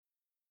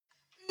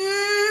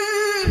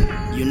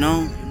You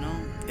know,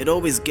 it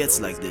always gets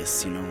like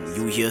this, you know.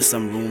 You hear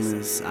some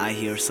rumors, I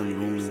hear some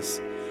rumors.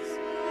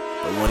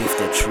 But what if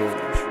they're true?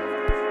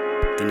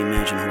 Then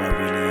imagine who I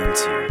really am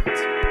to you.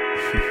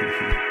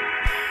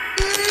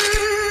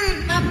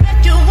 I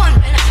bet you're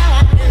wondering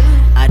how I do.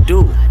 I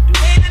do.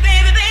 Baby,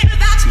 baby, baby,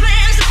 that's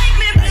plans to make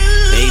me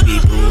blue. Baby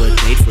boo, a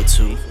date for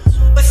two.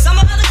 But some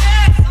of the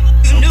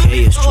girls you knew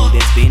Okay, it's true, before.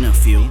 there's been a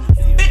few.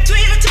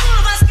 Between the two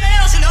of us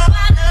girls, you know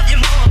I love you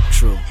more.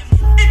 True.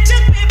 It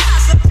took me by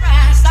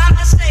surprise, I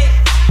must say.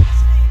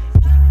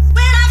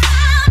 When I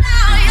found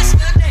out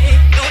yesterday,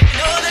 don't you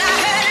know that I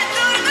heard it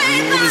through the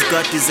You always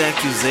grapevine. got these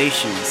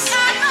accusations.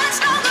 Not much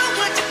longer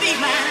would you be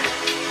mine.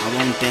 I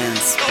won't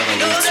dance, but I Don't you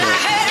know will that I talk.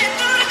 heard it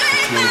through the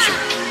grapevine.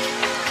 Closure.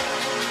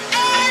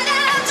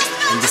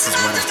 And this is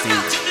what I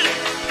think. think.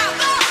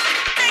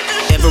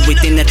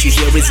 Everything that you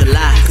hear is a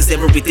lie, cause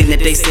everything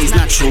that they say is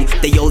not true.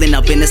 They all in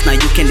our business, now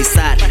you can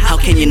decide. How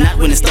can you not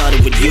when it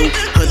started with you?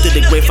 Heard through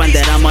the grapevine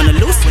that I'm on the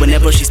loose.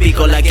 Whenever she speak,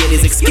 all I get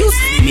is excuse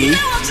me.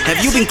 Have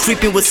you been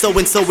creeping with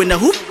so-and-so in a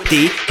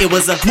hoopty? It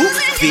was a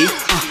movie.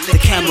 The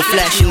camera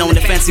flashing on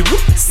the fancy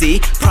roof. See,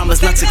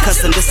 promise not to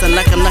cuss and listen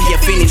like I'm not here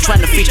feeling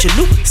trying to feature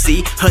Luke.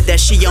 See, heard that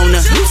she on the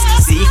loose.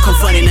 See,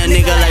 confronting a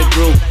nigga like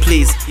bro,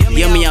 please,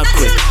 hear me out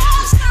quick.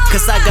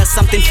 Cause I got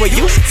something for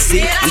you.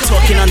 See, I'm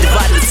talking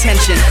undivided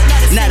attention.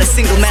 Not a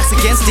single mass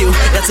against you.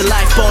 That's a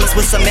life bonus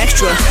with some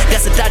extra.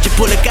 That's a dodgy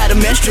bullet, got a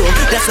menstrual.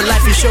 That's a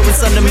life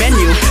insurance on the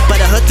menu. But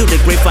I heard through the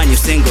grapevine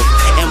you're single.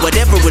 And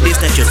whatever it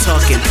is that you're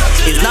talking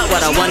is not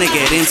what I wanna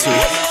get into.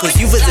 Cause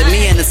you visit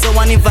me and it's so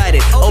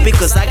uninvited. Oh,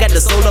 because I got the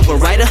soul of a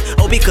writer.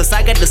 Oh, because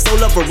I got the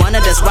soul of a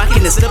runner that's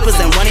rocking the slippers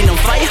and running on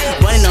fire.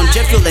 Running on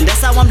jet fuel, and that's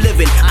how I'm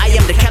living. I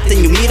am the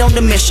captain you meet on the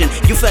mission.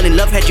 You fell in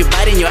love, had you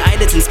biting your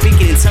eyelids and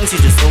speaking in tongues. You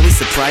just always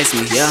surprise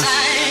me, yeah.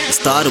 It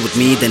started with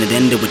me, then it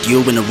ended with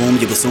you in the room.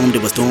 You assumed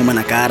it was doom, and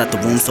I got out the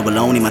room so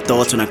alone in my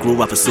thoughts. When I grew,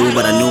 I pursued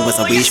what I knew as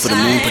I reached for the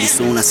moon. Pretty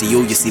soon I see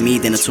you, you see me,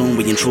 then a tune.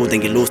 We intrude,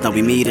 then get loose. Now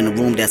we meet in a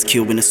room that's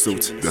cute in a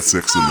suit. That's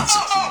excellence.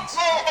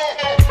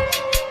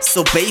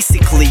 So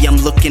basically I'm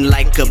looking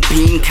like a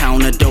bean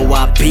counter, though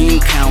I've been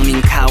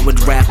counting coward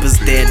rappers,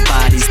 dead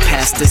bodies.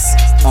 Pass this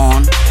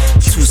on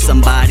to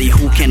somebody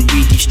who can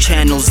read these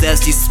channels. As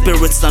these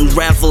spirits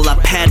unravel, I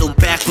paddle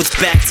backwards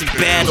back to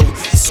battle.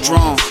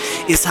 Strong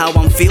is how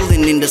I'm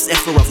feeling in this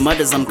effort of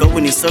mothers. I'm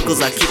going in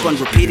circles, I keep on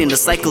repeating the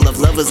cycle of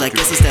lovers. I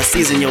guess it's that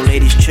season, yo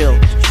ladies chill.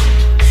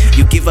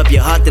 You give up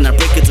your heart, then I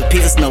break it to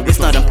pieces. No, it's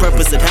not on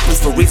purpose, it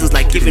happens for reasons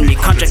like giving me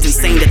contracts and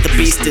saying that the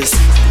beast is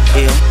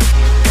ill.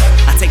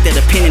 I take that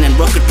opinion and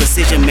rock with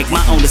precision, make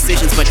my own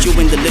decisions. But you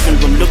in the living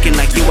room looking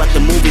like you at the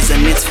movies,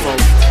 and it's for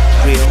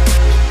real.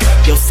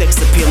 Your sex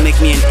appeal make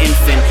me an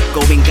infant.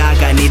 Going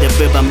gaga, need a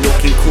bib, I'm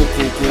looking cool,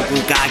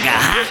 gaga,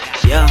 huh?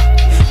 Yeah.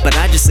 But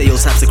I just say all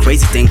types of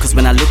crazy things, cause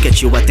when I look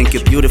at you I think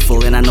you're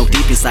beautiful. And I know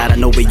deep inside I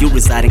know where you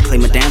reside, and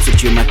claim a dance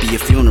with you might be a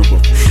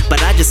funeral.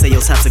 But I just say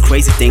all types of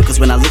crazy things, cause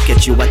when I look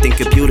at you I think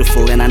you're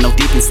beautiful. And I know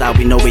deep inside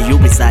we know where you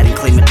reside, and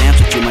claim a dance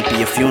with you might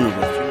be a funeral.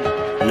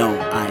 No,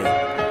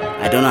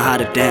 I don't know how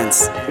to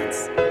dance.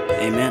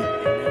 Amen.